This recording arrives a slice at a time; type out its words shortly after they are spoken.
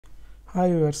Hi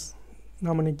viewers,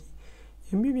 நாம் இன்னைக்கு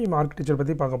MVVM Architecture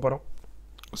பற்றி பார்க்க போகிறோம்.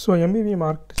 ஸோ MVVM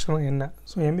Architecture என்ன?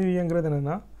 ஸோ MVVMங்கிறது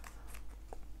என்னென்னா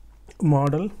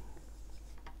model,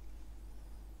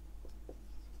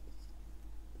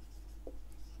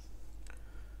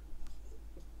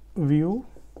 view,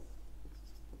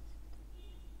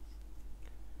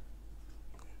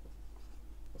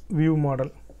 view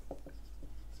model.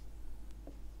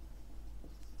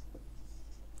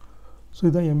 So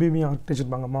இதுதான் MVVM ஆர்கிடெக்சர்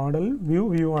பாங்க. மாடல், வியூ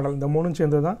மாடல் இந்த மூணும்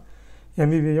சேர்ந்தது தான்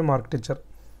MVVM ஆர்கிடெக்சர்.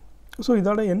 ஸோ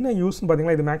இதோட என்ன யூஸ்ன்னு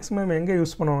பார்த்தீங்கன்னா, இது மேக்ஸிமம் எங்கே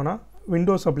யூஸ் பண்ணுவாங்கன்னா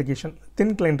விண்டோஸ் அப்ளிகேஷன்,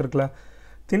 தின் கிளைண்ட் இருக்குல்ல,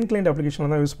 தின் கிளைண்ட்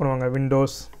அப்ளிகேஷனில் தான் யூஸ் பண்ணுவாங்க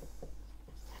விண்டோஸ்.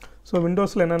 ஸோ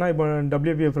விண்டோஸில் என்னென்னா இப்போ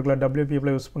WPF இருக்குல்ல,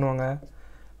 WPFல யூஸ் பண்ணுவாங்க.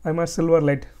 அது மாதிரி silver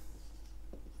light.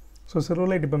 So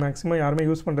silver light இப்போ மேக்ஸிமம் யாருமே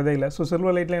யூஸ் பண்ணுறதே இல்லை. ஸோ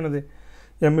சில்வர் லைட்டில் என்னது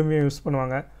MVVM யூஸ்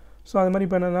பண்ணுவாங்க. ஸோ அது மாதிரி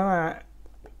இப்போ என்னென்னா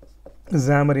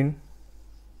ஜாமரின்,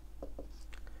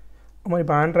 ஆமாம்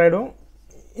இப்போ ஆண்ட்ராய்டும்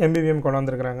MVVM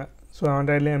கொண்டாந்துருக்குறாங்க. ஸோ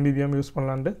ஆண்ட்ராய்டில் MVVM யூஸ்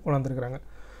பண்ணலான்ட்டு கொண்டாந்துருக்குறாங்க.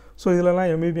 ஸோ இதிலலாம்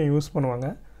MVVM யூஸ் பண்ணுவாங்க.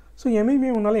 ஸோ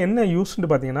MVVMனால என்ன யூஸ்ன்னு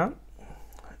பார்த்தீங்கன்னா,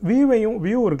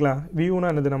 வியூ இருக்குல்ல,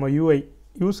 வியூனா என்னது நம்ம UI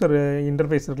யூசர்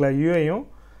இன்டர்ஃபேஸ் இருக்குல்ல, UIயும்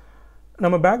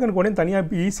நம்ம பேக் அண்ட் கோடையும்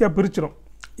தனியாக ஈஸியாக பிரிச்சிடும்,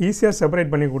 ஈஸியாக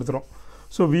செப்பரேட் பண்ணி கொடுத்துரும்.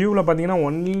 ஸோ வியூவில் பார்த்தீங்கன்னா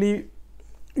ஒன்லி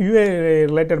UI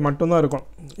ரிலேட்டட் மட்டும்தான் இருக்கும்.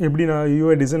 எப்படி நான்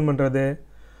UI டிசைன் பண்ணுறது,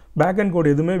 பேக் அண்ட்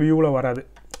கோடு எதுவுமே வியூவில் வராது.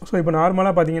 ஸோ இப்போ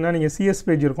நார்மலாக பார்த்தீங்கன்னா நீங்கள் CS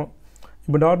பேஜ் இருக்கும்.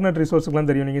 இப்போ டாட்நெட் ரிசோர்ஸுக்குலாம்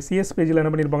தெரியும். நீங்கள் CS பேஜில் என்ன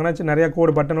பண்ணியிருப்பாங்கன்னா நிறையா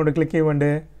கோடு பட்டனோட கிளிக் ஈவெண்ட்டு,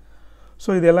 ஸோ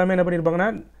இது எல்லாமே என்ன பண்ணியிருப்பாங்கன்னா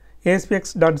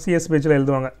aspx.cs பேஜில்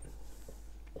எழுதுவாங்க.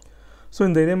 ஸோ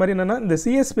இதே மாதிரி என்னென்னா இந்த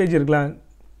CS பேஜ் இருக்கலாம்,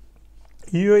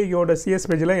 UIயோட CS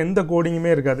பேஜில் எந்த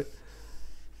கோடிங்குமே இருக்காது.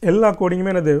 எல்லா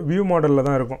கோடிங்குமே என்னது வியூ மாடலில்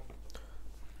தான் இருக்கும்.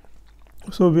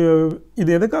 ஸோ இது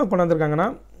எதுக்காக கொண்டாந்துருக்காங்கன்னா,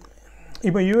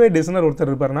 இப்போ UI டிசைனர்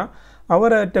ஒருத்தர் இருப்பார்னா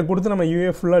அவர்கிட்ட கொடுத்து நம்ம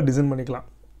UI ஃபுல்லாக டிசைன் பண்ணிக்கலாம்.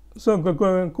 ஸோ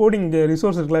கோடிங்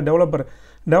ரிசோர்ஸ் இருக்குல்ல,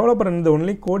 டெவலப்பர் இந்த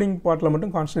ஒன்லி கோடிங் பார்ட்டில்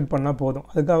மட்டும் கான்சன்ட்ரேட் பண்ணால் போதும்.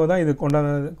 அதுக்காக தான் இது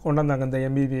கொண்டாந்தாங்க இந்த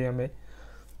MVVM.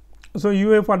 ஸோ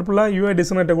UI பார்ட் ஃபுல்லாக UI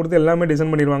டிசைனர்கிட்ட கொடுத்து எல்லாமே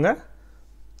டிசைன் பண்ணிடுவாங்க.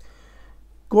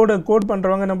 கோட்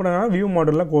பண்ணுறவங்க என்ன பண்ணுவாங்கன்னா வியூ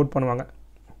மாடலில் கோட் பண்ணுவாங்க.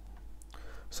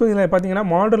 ஸோ இதில் பார்த்தீங்கன்னா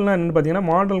மாடல்னால் என்னென்னு பார்த்தீங்கன்னா,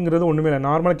 மாடலுங்கிறது ஒன்றுமே இல்லை,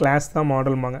 நார்மல் கிளாஸ் தான்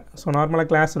மாடல்பாங்க. ஸோ நார்மலாக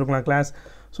கிளாஸ் இருக்கலாம், கிளாஸ்.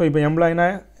 ஸோ இப்போ எம்ப்ளாயினா,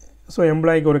 ஸோ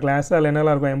எம்ப்ளாய்க்கு ஒரு கிளாஸ், அதில்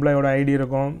என்னெல்லாம் இருக்கும், எம்ப்ளாயோட ஐடி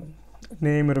இருக்கும்,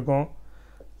 நேம் இருக்கும்,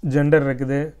 ஜெண்டர்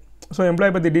இருக்குது. ஸோ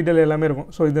எம்ப்ளாய் பற்றி டீட்டெயில் எல்லாமே இருக்கும்.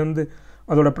 ஸோ இது வந்து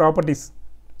அதோட ப்ராப்பர்ட்டிஸ்.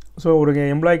 ஸோ ஒரு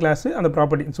எம்ப்ளாய் கிளாஸு அந்த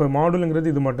ப்ராப்பர்ட்டி. ஸோ மாடலுங்கிறது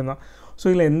இது மட்டும்தான். ஸோ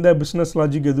இதில் எந்த பிஸ்னஸ்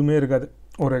லாஜிக் எதுவுமே இருக்காது.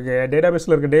 ஒரு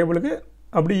டேட்டாபேஸில் இருக்க டேபிளுக்கு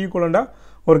அப்படி ஈக்குவலண்டாக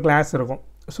ஒரு கிளாஸ் இருக்கும்.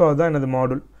 ஸோ அதுதான் என்னது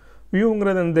மாடல்.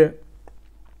 வியூங்கிறது வந்து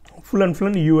ஃபுல்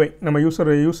அண்ட் UI நம்ம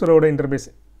யூசரோட இன்டர்பேஸ்,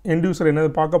 எண்ட் யூசர் என்னது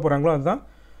பார்க்க போகிறாங்களோ அதுதான்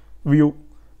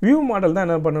வியூ மாடல் தான்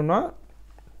என்ன பண்ணணும்னா,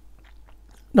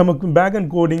 நமக்கு பேக் அண்ட்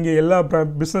கோடிங்கு எல்லா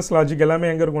பிஸ்னஸ் லாஜிக் எல்லாமே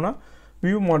எங்கே இருக்கும்னா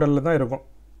வியூ மாடலில் தான் இருக்கும்.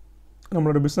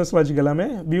 நம்மளோட பிஸ்னஸ் லாஜிக் எல்லாமே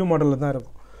வியூ மாடலில் தான்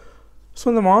இருக்கும். ஸோ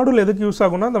இந்த மாடல் எதுக்கு யூஸ்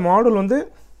ஆகும்னா, இந்த மாடல் வந்து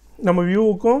நம்ம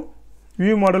வியூவுக்கும்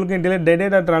வியூ மாடலுக்கும் இடையில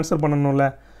டேட்டா ட்ரான்ஸ்ஃபர் பண்ணணும்ல.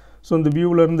 ஸோ இந்த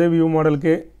வியூவிலேருந்து வியூ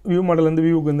மாடலுக்கு, வியூ மாடல்லேருந்து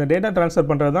வியூவுக்கு இந்த டேட்டா ட்ரான்ஸ்ஃபர்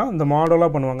பண்ணுறது தான் இந்த மாடலாக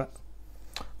பண்ணுவாங்க.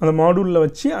 அந்த மாடலில்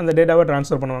வச்சு அந்த டேட்டாவை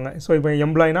ட்ரான்ஸ்ஃபர் பண்ணுவாங்க. ஸோ இப்போ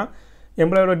எம்ப்ளாய்னா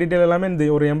எம்ப்ளாயோட டீட்டெயில் எல்லாமே இந்த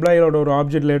ஒரு எம்ப்ளாயோட ஒரு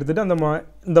ஆப்ஜெக்ட்டில் எடுத்துகிட்டு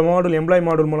இந்த மாடல் எம்ப்ளாய்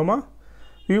மாடல் மூலமாக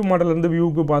வியூ மாடல்லேருந்து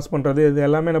வியூவுக்கு பாஸ் பண்ணுறது, இது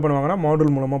எல்லாமே என்ன பண்ணுவாங்கன்னா மாடல்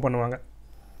மூலமாக பண்ணுவாங்க.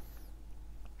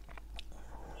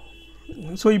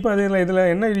 ஸோ இப்போ இதில்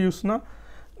என்ன யூஸ்னால்,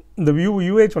 இந்த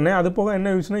UI சொன்னேன், அது போக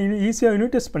என்ன யூஸ்னால் ஈஸியாக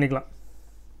யூனிட் டெஸ்ட் பண்ணிக்கலாம்.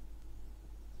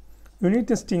 யூனிட்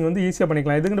டெஸ்டிங் வந்து ஈஸியாக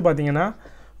பண்ணிக்கலாம். எதுக்குன்னு பார்த்தீங்கன்னா,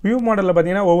 வியூ மாடலில்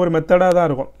பார்த்தீங்கன்னா ஒவ்வொரு மெத்தடாக தான்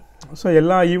இருக்கும். ஸோ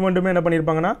எல்லா ஈவெண்ட்டுமே என்ன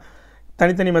பண்ணியிருப்பாங்கன்னா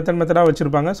தனித்தனி மெத்தடாக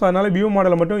வச்சுருப்பாங்க. ஸோ அதனால் வியூ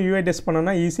மாடலை மட்டும் UI டெஸ்ட்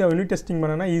பண்ணோன்னா ஈஸியாக, யூனிட் டெஸ்டிங்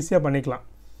பண்ணோன்னா ஈஸியாக பண்ணிக்கலாம்.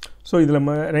 ஸோ இதில்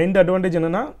ரெண்டு அட்வான்டேஜ்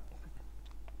என்னென்னா,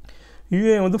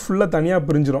 UI வந்து ஃபுல்லாக தனியாக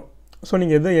பிரிஞ்சிடும். ஸோ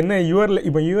நீங்கள் என்ன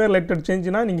இப்போ UR ரிலேட்டட்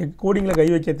சேஞ்சுனா நீங்கள் கோடிங்கில் கை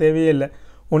வைக்க தேவையே இல்லை,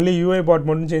 ஒன்லி UI பார்ட்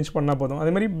மட்டும் சேஞ்ச் பண்ணால் போதும்.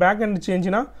 அதே மாதிரி பேக் அண்ட்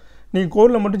சேஞ்சுனா நீங்கள்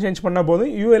கோடில் மட்டும் சேஞ்ச் பண்ணால்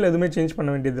போதும், UIயில் எதுவுமே சேஞ்ச் பண்ண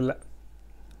வேண்டியதில்லை.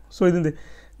 ஸோ இது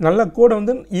நல்ல கோடை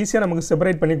வந்து ஈஸியாக நமக்கு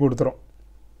செப்பரேட் பண்ணி கொடுத்துரும்.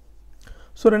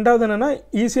 ஸோ ரெண்டாவது என்னென்னா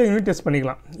ஈஸியாக யூனிட் டெஸ்ட்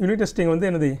பண்ணிக்கலாம். யூனிட் டெஸ்டிங் வந்து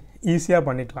என்னது ஈஸியாக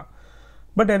பண்ணிக்கலாம்.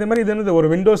 பட் அதே மாதிரி இது என்னது ஒரு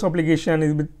விண்டோஸ் அப்ளிகேஷன்,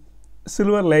 இது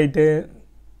சில்வர் லைட்டு,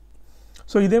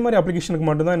 ஸோ இதே மாதிரி அப்ளிகேஷனுக்கு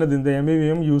மட்டும்தான் என்னது இந்த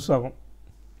MVVM யூஸ் ஆகும்.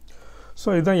 ஸோ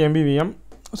இதுதான் MVVM.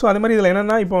 ஸோ அதே மாதிரி இதில்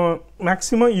என்னென்னா, இப்போ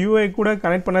மேக்ஸிமம் UI கூட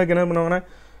கனெக்ட் பண்ணதுக்கு என்ன பண்ணுவாங்கன்னா,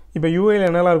 இப்போ UIயில்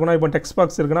என்னெல்லாம் இருக்குன்னா, இப்போ டெக்ஸ்ட்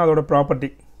பாக்ஸ் இருக்குன்னா அதோட ப்ராப்பர்ட்டி,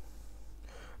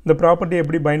 இந்த ப்ராப்பர்ட்டி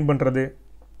எப்படி பைண்ட் பண்ணுறது,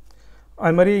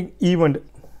 அது மாதிரி ஈவெண்ட்.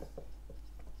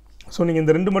 ஸோ நீங்கள்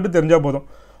இந்த ரெண்டு மட்டும் தெரிஞ்சால் போதும்.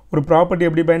 ஒரு ப்ராப்பர்ட்டி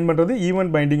எப்படி பைண்ட் பண்ணுறது,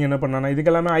 ஈவெண்ட் பைண்டிங் என்ன பண்ணானா,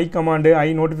 இதுக்கெல்லாமே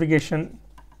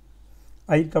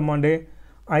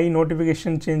ஐ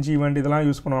நோட்டிஃபிகேஷன் சேஞ்ச் ஈவெண்ட் இதெல்லாம்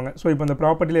யூஸ் பண்ணுவாங்க. ஸோ இப்போ இந்த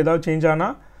ப்ராப்பர்ட்டியில் ஏதாவது சேஞ்ச்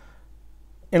ஆனால்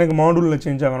எனக்கு மாடூலில்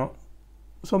சேஞ்ச் ஆகணும்,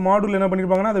 ஸோ மாடூல் என்ன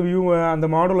பண்ணியிருப்பாங்கன்னா அந்த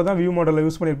மாடூலில் தான் வியூ மாடலில்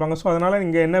யூஸ் பண்ணியிருப்பாங்க. ஸோ அதனால்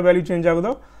இங்கே என்ன வேல்யூ சேஞ்ச்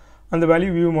ஆகுதோ அந்த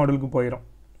வேல்யூ வியூ மாடலுக்கு போயிடும்.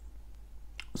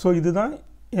 ஸோ இதுதான்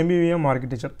MVVM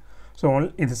ஆர்கிடெக்சர். ஸோ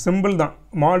இது சிம்பிள் தான்.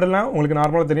 மாடல்னால் உங்களுக்கு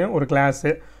நார்மலாக தெரியும், ஒரு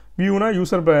கிளாஸு. வியூனா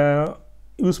யூசர்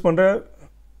யூஸ் பண்ணுற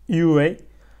UI.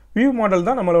 வியூ மாடல்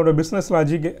தான் நம்மளோட பிஸ்னஸ்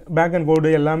லாஜிக், பேக் அண்ட் கோடு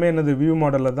எல்லாமே என்னது வியூ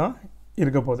மாடலில் தான்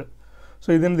இருக்க போகுது. ஸோ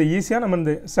இது இந்த ஈஸியாக நம்ம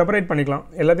இந்த செப்பரேட் பண்ணிக்கலாம்,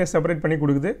 எல்லாத்தையும் செப்பரேட் பண்ணி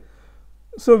கொடுக்குது.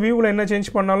 ஸோ வியூவில் என்ன சேஞ்ச்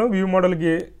பண்ணாலும் வியூ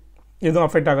மாடலுக்கு எதுவும்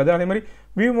அஃபெக்ட் ஆகாது. அதே மாதிரி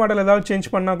வியூ மாடல் ஏதாவது சேஞ்ச்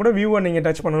பண்ணால் கூட வியூவை நீங்கள்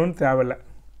டச் பண்ணணும்னு தேவையில்லை.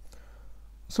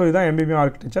 ஸோ இதுதான் MVVM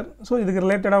ஆர்கிடெக்சர். ஸோ இதுக்கு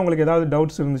ரிலேட்டடாக உங்களுக்கு ஏதாவது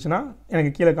டவுட்ஸ் இருந்துச்சுன்னா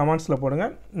எனக்கு கீழே கமெண்ட்ஸில் போடுங்க,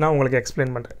 நான் உங்களுக்கு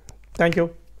எக்ஸ்பிளைன் பண்ணுறேன். தேங்க்யூ.